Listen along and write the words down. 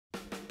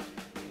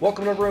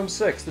Welcome to Room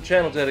 6, the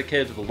channel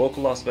dedicated to the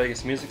local Las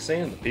Vegas music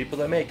scene and the people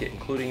that make it,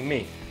 including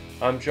me.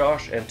 I'm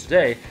Josh, and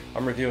today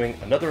I'm reviewing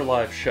another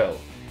live show.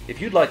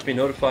 If you'd like to be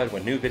notified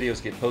when new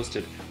videos get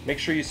posted, make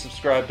sure you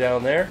subscribe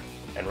down there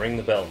and ring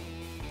the bell.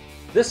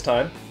 This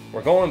time,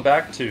 we're going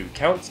back to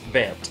Count's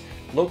Vamp'd,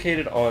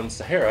 located on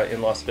Sahara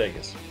in Las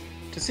Vegas,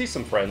 to see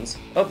some friends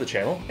of the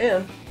channel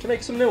and to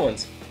make some new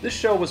ones. This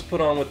show was put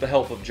on with the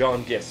help of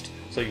John Gist,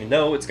 so you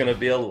know it's going to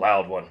be a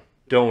loud one.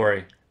 Don't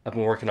worry, I've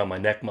been working on my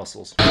neck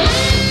muscles.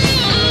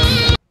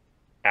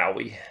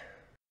 Owie.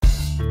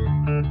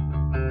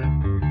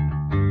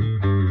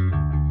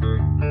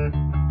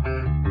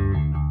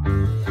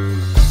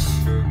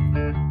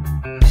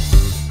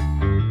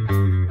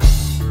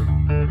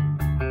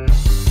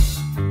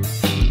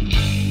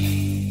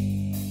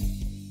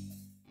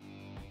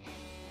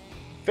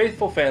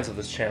 Faithful fans of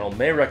this channel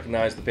may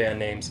recognize the band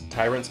names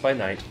Tyrants By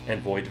Night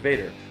and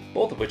Vator,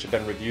 both of which have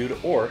been reviewed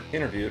or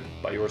interviewed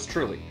by yours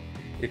truly.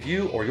 If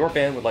you or your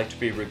band would like to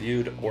be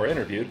reviewed or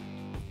interviewed,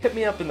 hit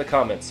me up in the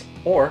comments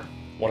or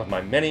one of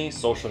my many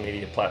social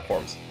media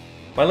platforms.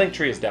 My link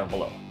tree is down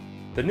below.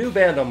 The new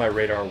band on my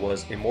radar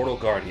was IMMORTAL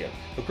Guardian,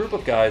 a group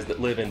of guys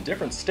that live in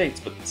different states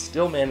but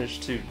still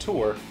manage to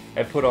tour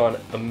and put on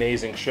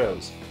amazing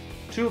shows.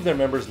 Two of their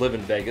members live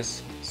in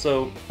Vegas,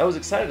 so I was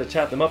excited to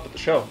chat them up at the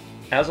show.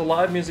 As a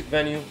live music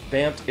venue,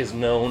 Vamp'd is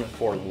known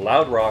for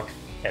loud rock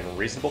and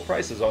reasonable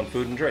prices on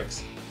food and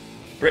drinks.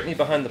 Brittany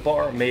behind the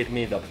bar made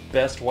me the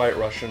best White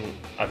Russian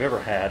I've ever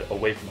had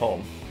away from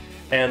home,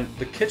 and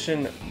the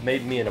kitchen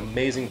made me an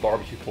amazing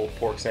barbecue pulled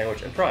pork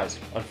sandwich and fries.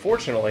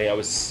 Unfortunately, I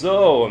was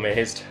so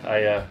amazed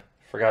I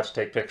forgot to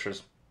take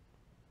pictures.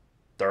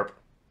 Derp.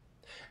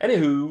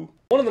 Anywho,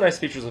 one of the nice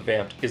features of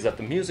Vamp'd is that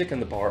the music and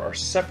the bar are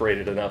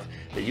separated enough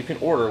that you can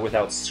order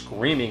without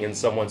screaming in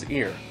someone's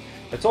ear.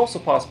 It's also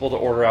possible to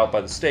order out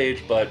by the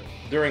stage, but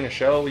during a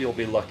show you'll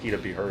be lucky to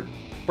be heard.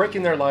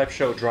 Breaking their live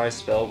show dry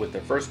spell with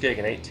their first gig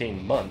in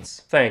 18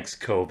 months, thanks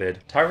COVID,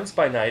 Tyrants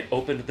By Night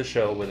opened the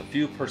show with a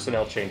few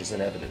personnel changes in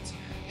evidence.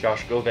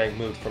 Josh Govang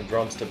moved from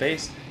drums to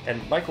bass,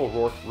 and Michael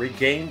Rourke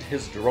regained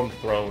his drum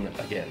throne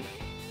again.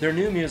 Their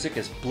new music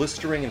is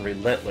blistering and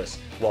relentless,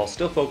 while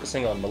still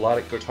focusing on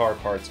melodic guitar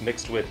parts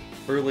mixed with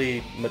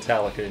early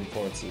Metallica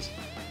influences.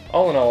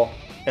 All in all,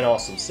 an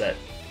awesome set.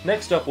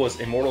 Next up was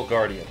IMMORTAL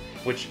Guardian,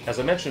 which, as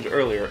I mentioned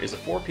earlier, is a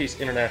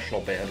four-piece international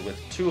band with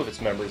two of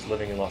its members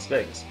living in Las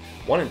Vegas,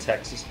 one in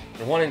Texas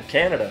and one in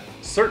Canada.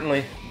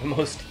 Certainly the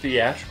most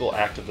theatrical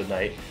act of the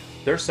night,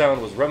 their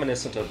sound was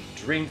reminiscent of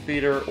Dream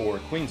Theater or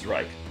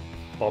Queensryche.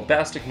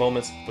 Bombastic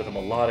moments with a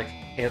melodic,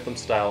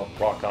 anthem-style,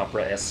 rock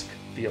opera-esque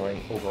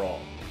feeling overall.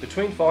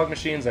 Between fog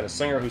machines and a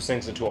singer who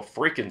sings into a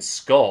freaking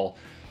skull,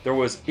 there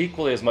was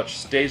equally as much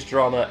stage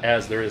drama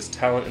as there is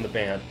talent in the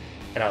band,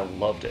 and I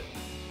loved it.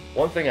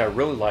 One thing I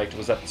really liked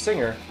was that the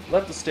singer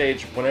left the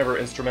stage whenever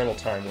instrumental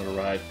time would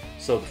arrive,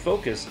 so the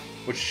focus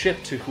would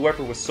shift to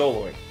whoever was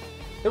soloing.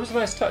 It was a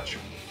nice touch.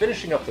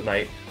 Finishing up the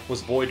night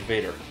was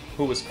Vator,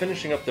 who was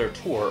finishing up their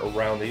tour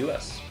around the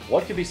US.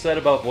 What could be said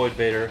about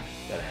Vator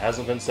that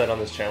hasn't been said on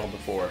this channel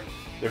before?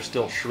 They're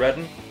still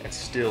shredding and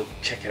still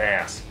kicking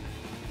ass.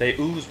 They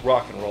ooze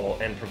rock and roll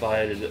and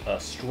provided a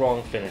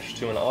strong finish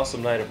to an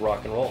awesome night of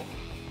rock and roll.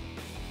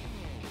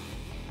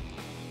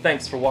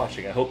 Thanks for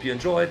watching. I hope you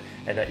enjoyed,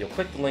 and that you'll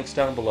click the links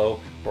down below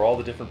for all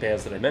the different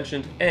bands that I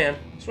mentioned, and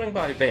swing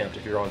by Vamp'd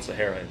if you're on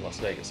Sahara in Las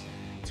Vegas.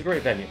 It's a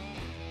great venue.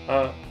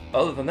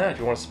 Other than that, if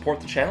you want to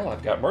support the channel,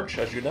 I've got merch,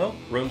 as you know,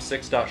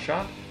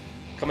 room6.shop.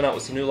 Coming out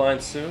with some new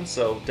lines soon,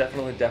 so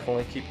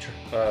definitely keep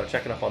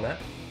checking up on that.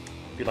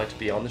 If you'd like to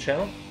be on the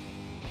channel,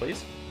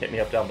 please hit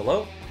me up down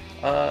below.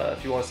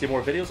 If you want to see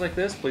more videos like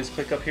this, please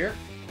click up here.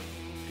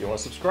 If you want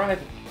to subscribe,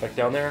 click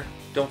down there.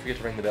 Don't forget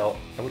to ring the bell.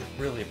 I would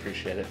really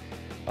appreciate it.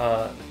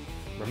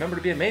 Remember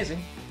to be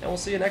amazing, and we'll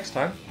see you next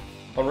time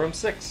on Room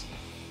 6.